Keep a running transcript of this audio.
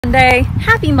Sunday.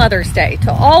 Happy Mother's Day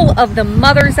to all of the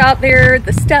mothers out there,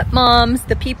 the stepmoms,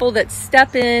 the people that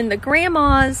step in, the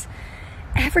grandmas,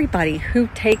 everybody who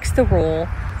takes the role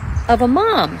of a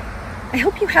mom. I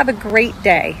hope you have a great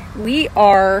day. We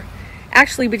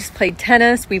just played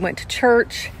tennis. We went to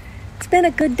church. It's been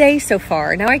a good day so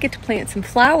far. Now I get to plant some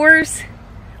flowers,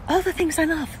 all the things I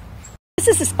love. This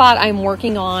is the spot I'm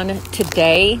working on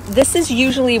today. This is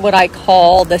usually what I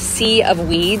call the sea of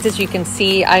weeds. As you can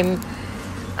see,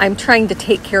 I'm trying to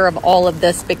take care of all of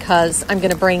this because I'm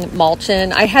going to bring mulch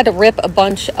in. I had to rip a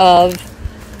bunch of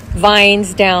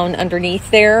vines down underneath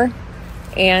there,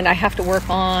 and I have to work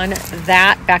on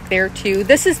that back there too.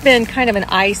 This has been kind of an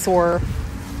eyesore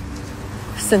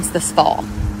since this fall.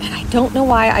 And I don't know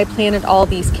why I planted all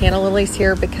these canna lilies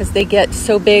here, because they get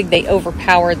so big, they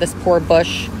overpower this poor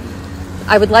bush.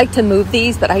 I would like to move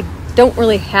these, but I don't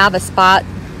really have a spot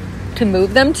to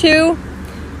move them to.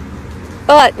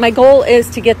 But my goal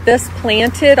is to get this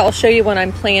planted. I'll show you when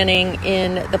I'm planting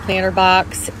in the planter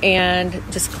box, and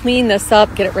just clean this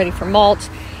up, get it ready for mulch.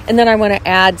 And then I want to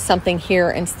add something here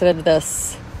instead of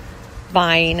this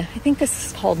vine. I think this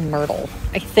is called myrtle,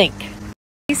 I think.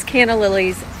 These canna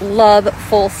lilies love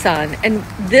full sun, and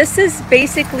this is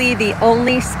basically the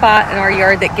only spot in our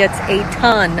yard that gets a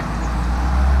ton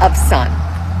of sun.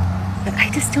 But I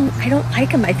don't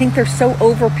like them. I think they're so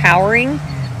overpowering,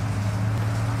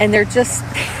 and they're just,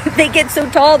 they get so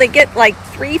tall. They get like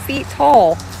 3 feet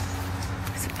tall.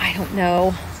 So I don't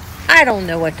know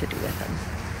what to do with them.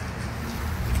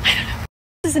 I don't know.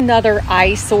 This is another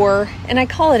eyesore, and I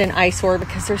call it an eyesore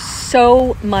because there's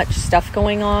so much stuff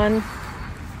going on.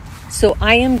 So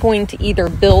I am going to either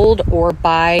build or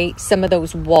buy some of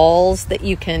those walls that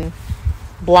you can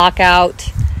block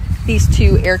out these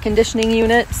 2 air conditioning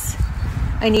units.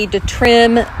 I need to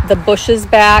trim the bushes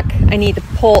back. I need to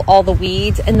pull all the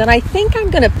weeds. And then I think I'm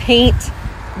going to paint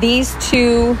these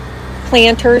 2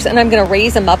 planters, and I'm going to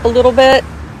raise them up a little bit.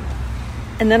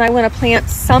 And then I want to plant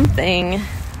something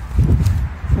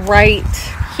right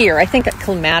here. I think a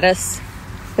clematis,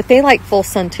 but they like full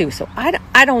sun too. So I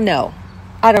don't know.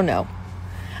 I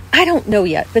don't know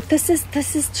yet, but this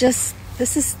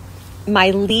is my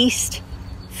least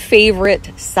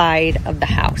favorite side of the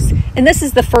house. And this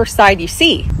is the first side you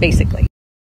see, basically.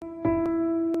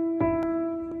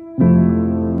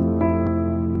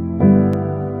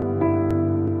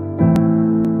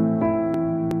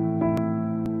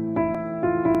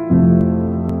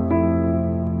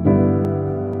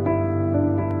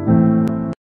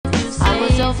 I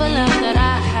was overwhelmed that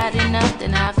I had enough,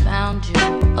 then I found you.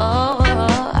 Oh,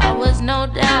 I was no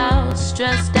doubt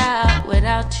stressed out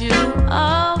without you.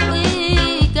 All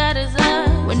we got is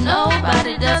us. When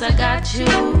nobody does, I got you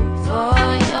for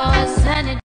yourself.